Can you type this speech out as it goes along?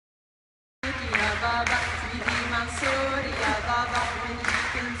يا بابا سيدي منصور يا بابا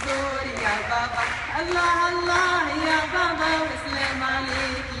بنجيك نزور يا بابا الله الله يا بابا وسلام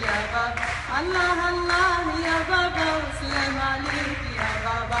عليك يا بابا الله الله يا بابا وسلام عليك يا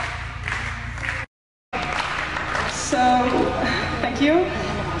بابا. So, thank you.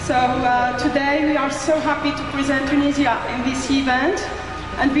 So today we are so happy to present Tunisia in this event,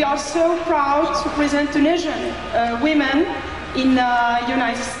 and we are so proud to present Tunisian women in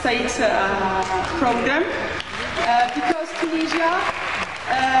United States program because Tunisia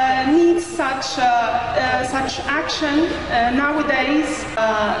needs such action nowadays.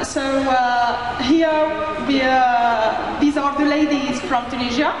 Here these are the ladies from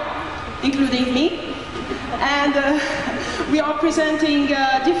Tunisia, including me. And we are presenting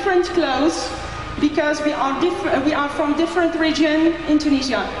different clothes because we are from different regions in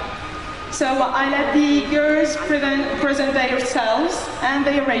Tunisia. So I let the girls present themselves and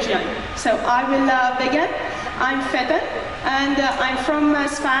their region. So I will begin. I'm Feten, and I'm from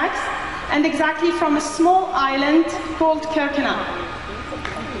Sfax, and exactly from a small island called Kerkena.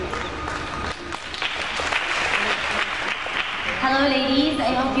 Hello ladies,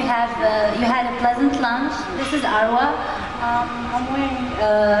 I hope you had a pleasant lunch. This is Arwa. I'm wearing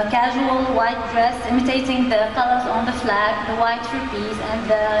a casual white dress imitating the colors on the flag, the white rupees, and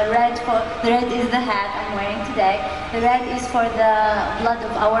the red is the hat I'm wearing today. The red is for the blood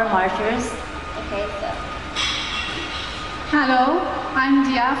of our martyrs. Okay, so. Hello, I'm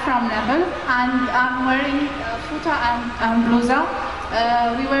Dia from Nebel, and I'm wearing futa and blusa.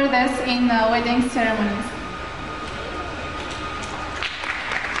 We wear this in wedding ceremonies.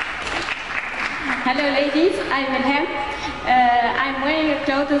 Hello ladies, I'm Ilham. I'm wearing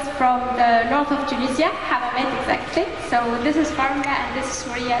clothes from the north of Tunisia, Hammamet exactly. So this is Farmga and this is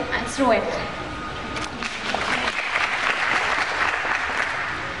Surya and Sruet.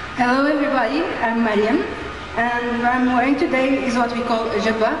 Hello everybody, I'm Mariam, and what I'm wearing today is what we call a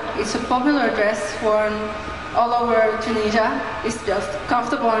jabba. It's a popular dress worn all over Tunisia. It's just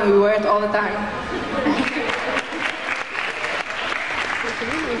comfortable and we wear it all the time.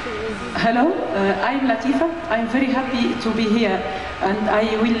 Hello, I'm Latifa. I'm very happy to be here, and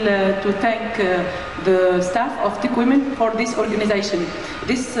I will to thank the staff of techwomen for this organization.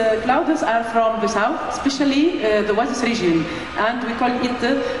 These clothes are from the south, especially the Oasis region, and we call it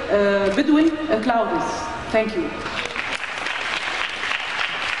Bedouin clothes. Thank you.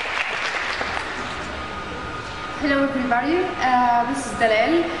 Hello everybody, this is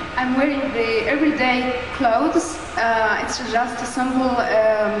Dalal. I'm wearing the everyday clothes. It's just a simple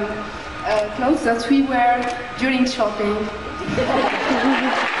clothes that we wear during shopping.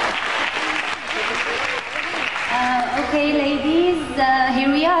 Okay ladies,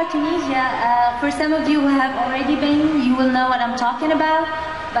 here we are, Tunisia. For some of you who have already been, you will know what I'm talking about.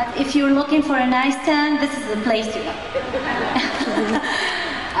 But if you're looking for a nice tan, this is the place to go.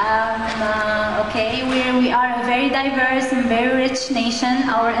 Okay, we are a very diverse and very rich nation.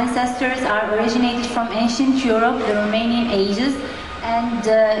 Our ancestors are originated from ancient Europe, the Romanian ages, and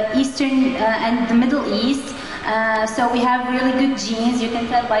Eastern and the Middle East. So we have really good genes. You can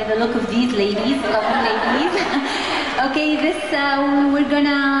tell by the look of these ladies, lovely ladies. Okay, we're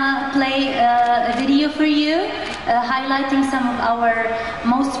gonna play a video for you, highlighting some of our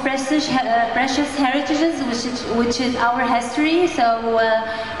most precious heritages, which is our history. So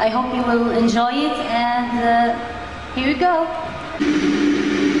I hope you will enjoy it, and here we go.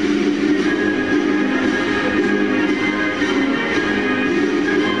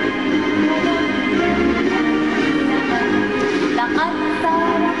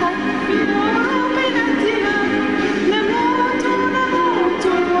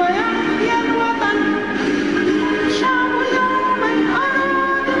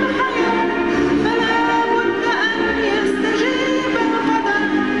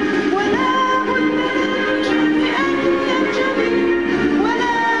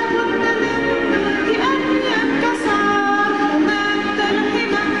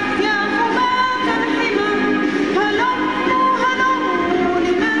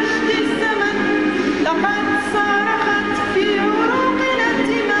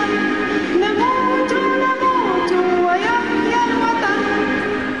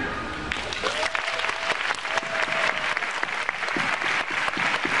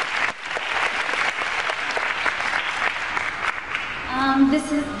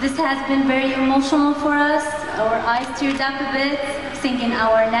 This has been very emotional for us. Our eyes teared up a bit, singing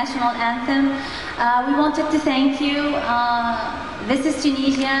our national anthem. We wanted to thank you. This is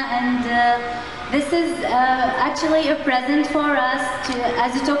Tunisia, and this is actually a present for us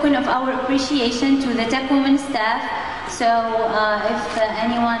as a token of our appreciation to the techwomen staff. So if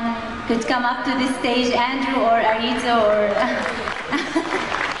anyone could come up to this stage, Andrew or Arita or...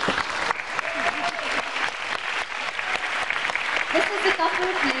 This is a couple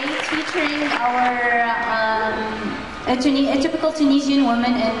plate featuring our a typical Tunisian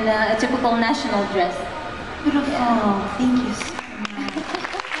woman in a typical national dress. Beautiful. Yeah. Thank you so much.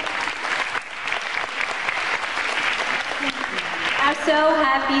 I'm so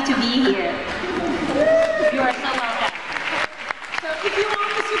happy to be here. You are so welcome. So if you want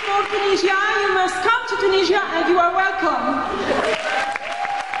to support Tunisia, you must come to Tunisia and you are welcome.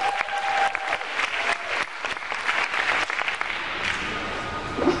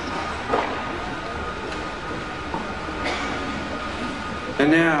 And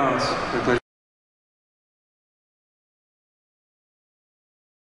now, it's my pleasure.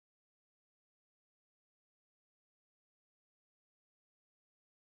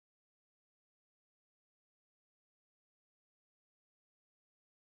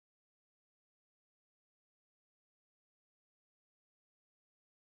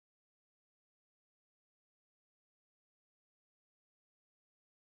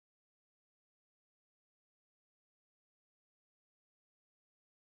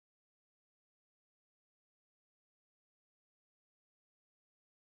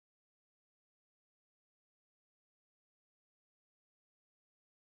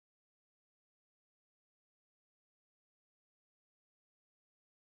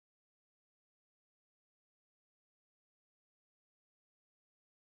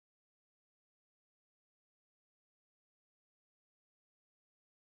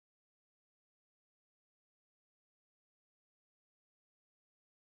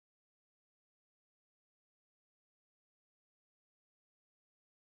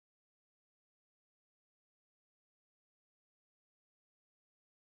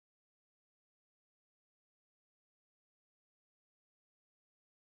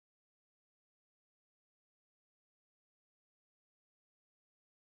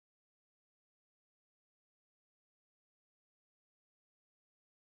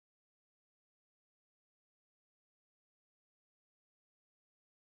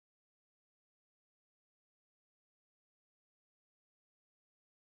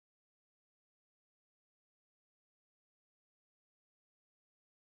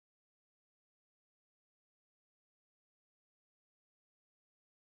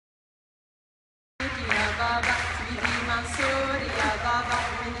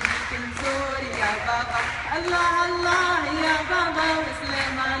 Allah Allah ya baba,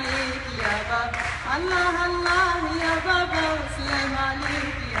 Islam عليك يا بابا. Allah Allah.